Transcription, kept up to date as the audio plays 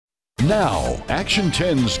Now, Action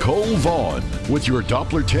 10's Cole Vaughn with your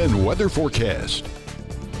Doppler 10 weather forecast.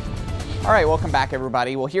 All right, welcome back,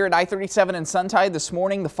 everybody. Well, here at I-37 in Suntide this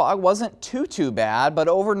morning, the fog wasn't too bad, but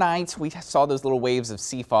overnight we saw those little waves of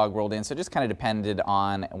sea fog rolled in, so it just kind of depended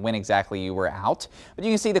on when exactly you were out. But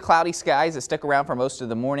you can see the cloudy skies that stuck around for most of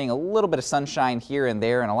the morning, a little bit of sunshine here and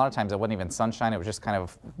there, and a lot of times it wasn't even sunshine, it was just kind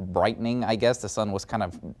of brightening, I guess. The sun was kind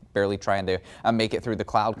of barely trying to make it through the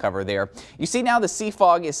cloud cover there. You see now the sea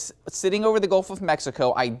fog is sitting over the Gulf of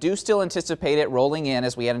Mexico. I do still anticipate it rolling in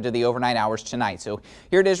as we head into the overnight hours tonight. So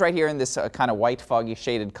here it is right here in this kind of white foggy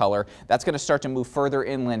shaded color. That's going to start to move further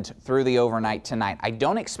inland through the overnight tonight. I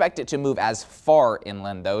don't expect it to move as far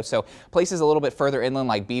inland though, so places a little bit further inland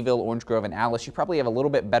like Beeville, Orange Grove, and Alice, you probably have a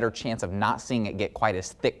little bit better chance of not seeing it get quite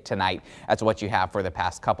as thick tonight as what you have for the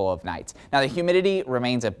past couple of nights. Now the humidity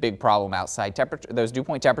remains a big problem outside. Those dew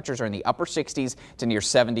point temperatures are in the upper 60s to near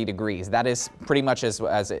 70 degrees. That is pretty much as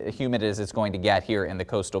humid as it's going to get here in the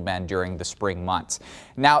coastal bend during the spring months.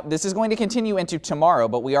 Now this is going to continue into tomorrow,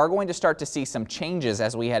 but we are going to start to see some changes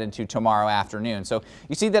as we head into tomorrow afternoon. So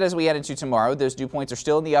you see that as we head into tomorrow, those dew points are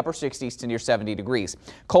still in the upper 60s to near 70 degrees.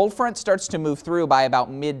 Cold front starts to move through by about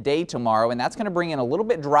midday tomorrow, and that's going to bring in a little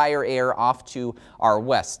bit drier air off to our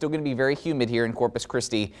west. Still going to be very humid here in Corpus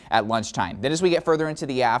Christi at lunchtime. Then as we get further into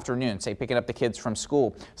the afternoon, say picking up the kids from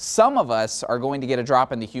school, some of us are going to get a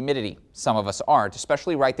drop in the humidity. Some of us aren't,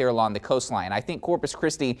 especially right there along the coastline. I think Corpus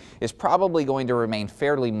Christi is probably going to remain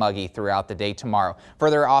fairly muggy throughout the day tomorrow.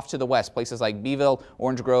 Further off to the west, places like Beeville,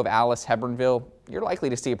 Orange Grove, Alice, Hebronville, you're likely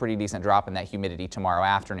to see a pretty decent drop in that humidity tomorrow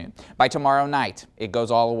afternoon. By tomorrow night, it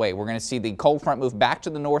goes all the way. We're going to see the cold front move back to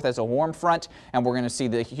the north as a warm front, and we're going to see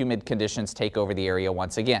the humid conditions take over the area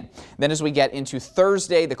once again. Then as we get into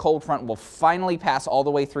Thursday, the cold front will finally pass all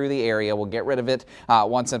the way through the area. We'll get rid of it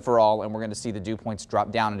once and for all, and we're going to see the dew points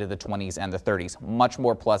drop down into the 20s and the 30s. Much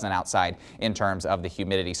more pleasant outside in terms of the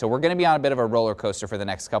humidity. So we're going to be on a bit of a roller coaster for the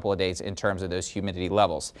next couple of days in terms of those humidity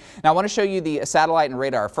levels. Now I want to show you the satellite and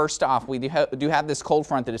radar. First off, we do have this cold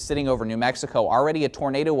front that is sitting over New Mexico. Already a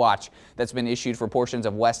tornado watch that's been issued for portions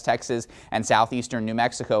of West Texas and southeastern New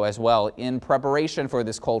Mexico as well in preparation for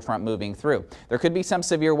this cold front moving through. There could be some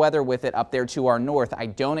severe weather with it up there to our north. I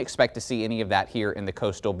don't expect to see any of that here in the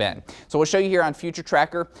coastal bend. So we'll show you here on Future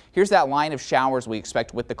Tracker. Here's that line of showers we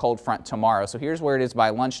expect with the cold front tomorrow. So here's where it is by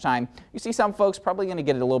lunchtime. You see some folks probably going to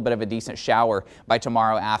get a little bit of a decent shower by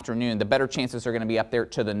tomorrow afternoon. The better chances are going to be up there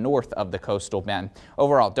to the north of the coastal bend.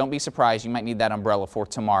 Overall, don't be surprised. You might need that umbrella for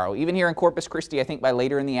tomorrow. Even here in Corpus Christi, I think by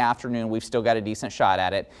later in the afternoon, we've still got a decent shot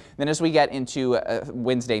at it. Then as we get into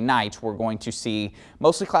Wednesday night, we're going to see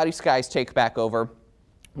mostly cloudy skies take back over.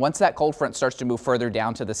 Once that cold front starts to move further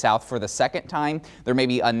down to the south for the second time, there may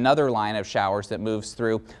be another line of showers that moves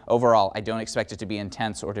through. Overall, I don't expect it to be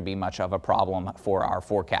intense or to be much of a problem for our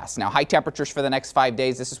forecast. Now, high temperatures for the next 5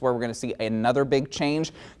 days. This is where we're going to see another big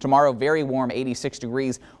change. Tomorrow, very warm, 86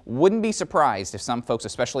 degrees. Wouldn't be surprised if some folks,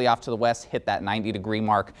 especially off to the west, hit that 90-degree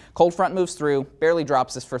mark. Cold front moves through, barely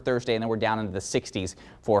drops us for Thursday, and then we're down into the 60s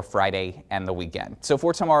for Friday and the weekend. So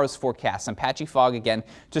for tomorrow's forecast, some patchy fog again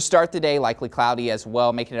to start the day, likely cloudy as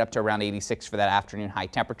well, making it up to around 86 for that afternoon high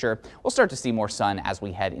temperature. We'll start to see more sun as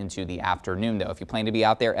we head into the afternoon though. If you plan to be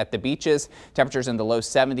out there at the beaches, temperatures in the low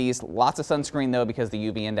 70s, lots of sunscreen though because the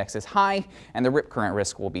UV index is high and the rip current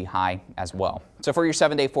risk will be high as well. So for your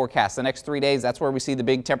 7-day forecast, the next 3 days, that's where we see the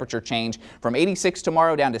big temperature change from 86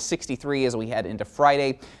 tomorrow down to 63 as we head into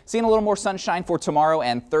Friday. Seeing a little more sunshine for tomorrow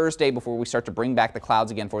and Thursday before we start to bring back the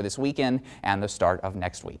clouds again for this weekend and the start of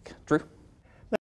next week. Drew?